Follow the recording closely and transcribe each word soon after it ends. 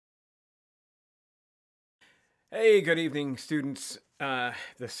Hey, good evening, students. The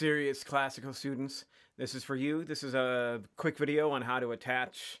serious classical students. This is for you. This is a quick video on how to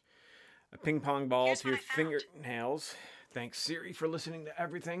attach a ping pong ball Here's to what your I found. fingernails. Thanks, Siri, for listening to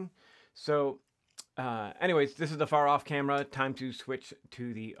everything. So, anyways, this is the far off camera. Time to switch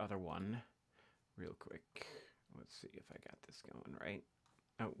to the other one real quick. Let's see if I got this going right.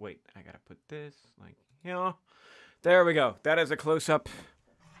 Oh, wait, I gotta put this like, there we go. That is a close up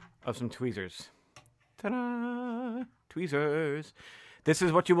of some tweezers. Ta-da! Tweezers. This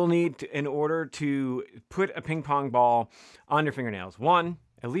is what you will need in order to put a ping pong ball on your fingernails. One,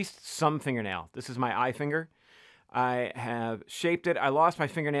 at least some fingernail. This is my eye finger. I have shaped it. I lost my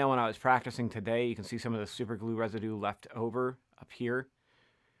fingernail when I was practicing today. You can see some of the super glue residue left over up here.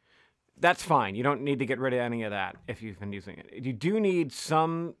 That's fine. You don't need to get rid of any of that if you've been using it. You do need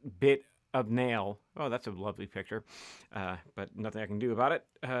some bit of nail. Oh, that's a lovely picture, but nothing I can do about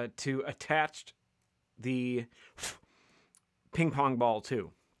it. To attach the ping pong ball too.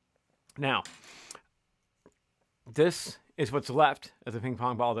 Now, this is what's left of the ping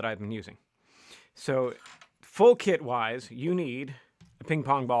pong ball that I've been using. So, full kit wise, you need a ping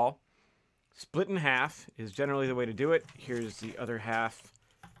pong ball. Split in half is generally the way to do it. Here's the other half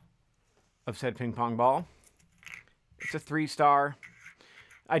of said ping pong ball. It's a 3-star.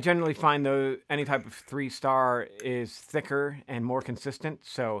 I generally find though any type of 3-star is thicker and more consistent,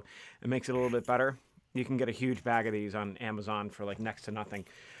 so it makes it a little bit better. You can get a huge bag of these on Amazon for like next to nothing.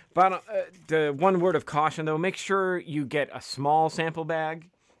 But the one word of caution though, make sure you get a small sample bag,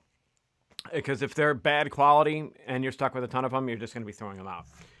 because if they're bad quality and you're stuck with a ton of them, you're just going to be throwing them out.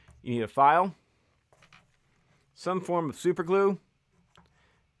 You need a file, some form of super glue,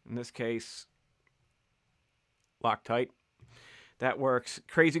 in this case, Loctite. That works.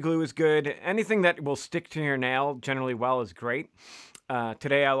 Crazy glue is good. Anything that will stick to your nail generally well is great.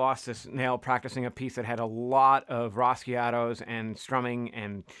 Today I lost this nail practicing a piece that had a lot of Roschiatos and strumming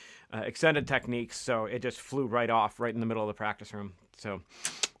and extended techniques, so it just flew right off right in the middle of the practice room. So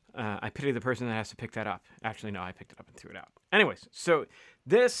I pity the person that has to pick that up. Actually, no, I picked it up and threw it out. Anyways, so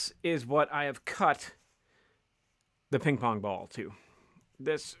this is what I have cut the ping pong ball to.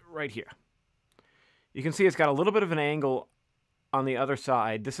 This right here. You can see it's got a little bit of an angle on the other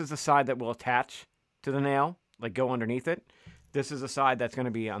side. This is the side that will attach to the nail, like go underneath it. This is the side that's going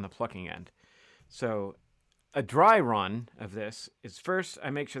to be on the plucking end. So a dry run of this is first I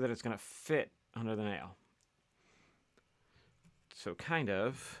make sure that it's going to fit under the nail. So kind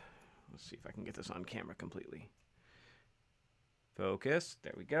of, let's see if I can get this on camera completely. Focus,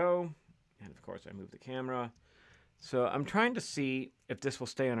 there we go. And of course I move the camera. So I'm trying to see if this will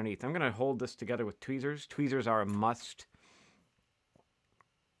stay underneath. I'm going to hold this together with tweezers. Tweezers are a must.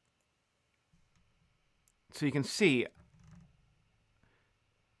 So you can see, wait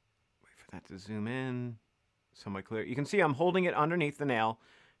for that to zoom in, somewhat clear. You can see I'm holding it underneath the nail,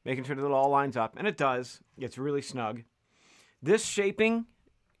 making sure that it all lines up, and it does. It's really snug. This shaping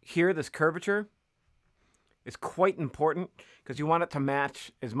here, this curvature, is quite important because you want it to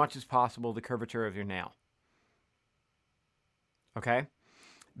match as much as possible the curvature of your nail. Okay?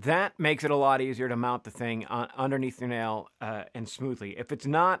 That makes it a lot easier to mount the thing underneath your nail and smoothly. If it's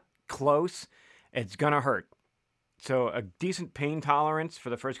not close, it's going to hurt. So a decent pain tolerance for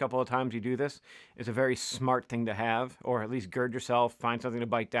the first couple of times you do this is a very smart thing to have, or at least gird yourself, find something to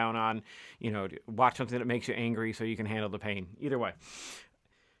bite down on, watch something that makes you angry so you can handle the pain. Either way.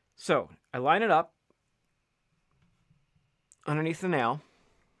 So I line it up underneath the nail.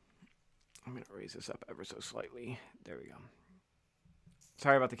 I'm going to raise this up ever so slightly. There we go.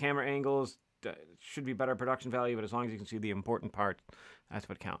 Sorry about the camera angles. It should be better production value, but as long as you can see the important part, that's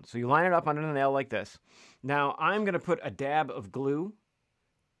what counts. So you line it up under the nail like this. Now I'm going to put a dab of glue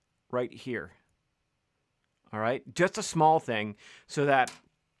right here. All right? Just a small thing so that,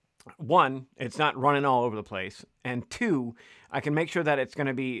 one, it's not running all over the place, and two, I can make sure that it's going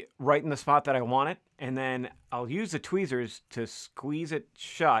to be right in the spot that I want it, and then I'll use the tweezers to squeeze it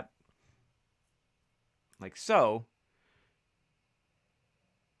shut like so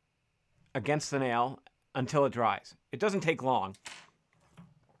against the nail until it dries. It doesn't take long.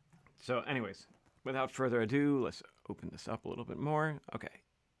 So anyways, without further ado, let's open this up a little bit more. Okay.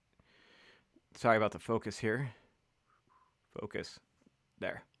 Sorry about the focus here. Focus.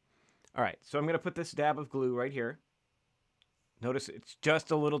 There. All right, so I'm going to put this dab of glue right here. Notice it's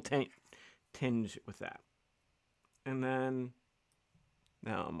just a little tinge with that. And then,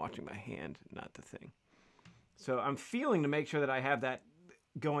 now I'm watching my hand, not the thing. So I'm feeling to make sure that I have that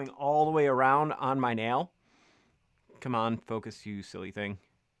going all the way around on my nail. Come on, focus, you silly thing.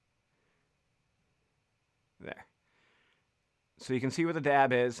 There. So you can see where the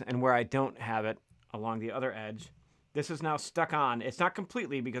dab is and where I don't have it along the other edge. This is now stuck on. It's not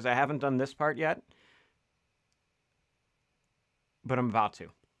completely because I haven't done this part yet, but I'm about to.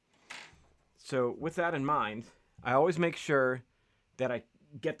 So with that in mind, I always make sure that I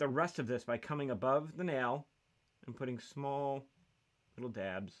get the rest of this by coming above the nail and putting small little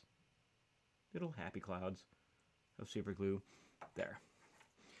dabs, little happy clouds of super glue there.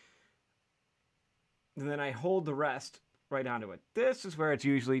 And then I hold the rest right onto it. This is where it's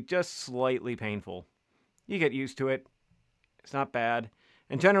usually just slightly painful. You get used to it. It's not bad.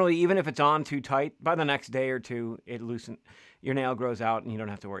 And generally, even if it's on too tight, by the next day or two, it loosens. Your nail grows out and you don't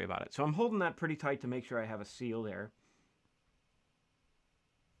have to worry about it. So I'm holding that pretty tight to make sure I have a seal there.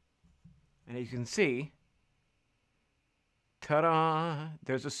 And as you can see, ta-da!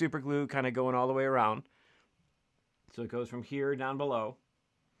 There's a super glue kind of going all the way around. So it goes from here down below.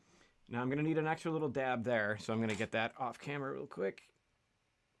 Now I'm going to need an extra little dab there, so I'm going to get that off camera real quick.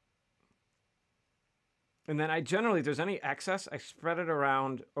 And then I generally, if there's any excess, I spread it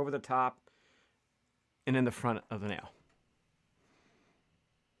around over the top and in the front of the nail.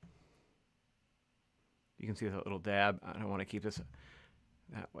 You can see the little dab. I don't want to keep this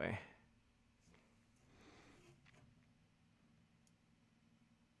that way.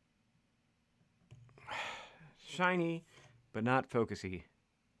 Shiny, but not focusy.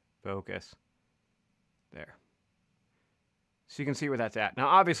 Focus. There. So you can see where that's at. Now,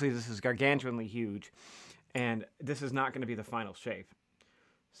 obviously, this is gargantuanly huge, and this is not going to be the final shape.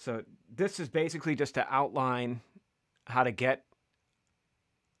 So this is basically just to outline how to get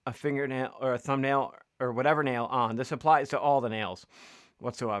a fingernail or a thumbnail or whatever nail on. This applies to all the nails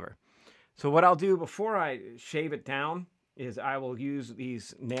whatsoever. So what I'll do before I shave it down is I will use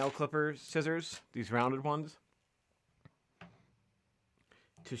these nail clipper scissors, these rounded ones,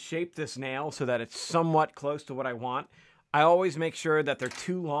 to shape this nail so that it's somewhat close to what I want. I always make sure that they're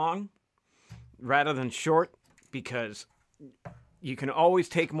too long rather than short, because you can always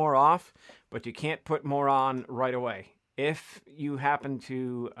take more off, but you can't put more on right away. If you happen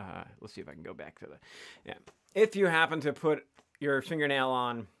to, let's see if I can go back to the, yeah. If you happen to put your fingernail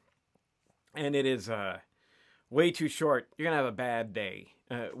on and it is way too short, you're gonna have a bad day.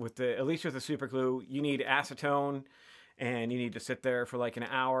 At least with the super glue, you need acetone, and you need to sit there for like an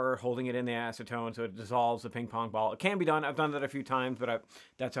hour holding it in the acetone so it dissolves the ping pong ball. It can be done. I've done that a few times, but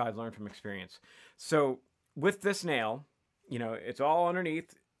that's how I've learned from experience. So with this nail, you know, it's all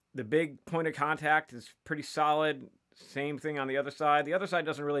underneath. The big point of contact is pretty solid. Same thing on the other side. The other side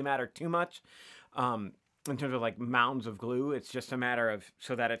doesn't really matter too much in terms of like mounds of glue. It's just a matter of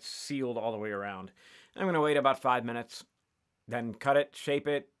so that it's sealed all the way around. I'm going to wait about 5 minutes, then cut it, shape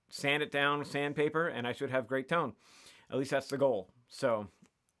it, sand it down with sandpaper, and I should have great tone. At least that's the goal. So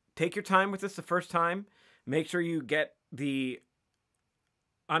take your time with this the first time. Make sure you get the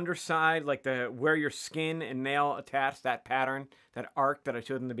underside, like where your skin and nail attach, that pattern, that arc that I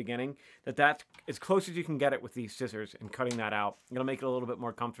showed in the beginning, that's as close as you can get it with these scissors and cutting that out. It'll make it a little bit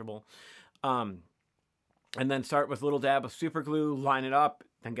more comfortable. And then start with a little dab of super glue, line it up,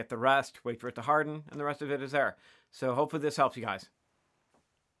 then get the rest, wait for it to harden, and the rest of it is there. So hopefully this helps you guys.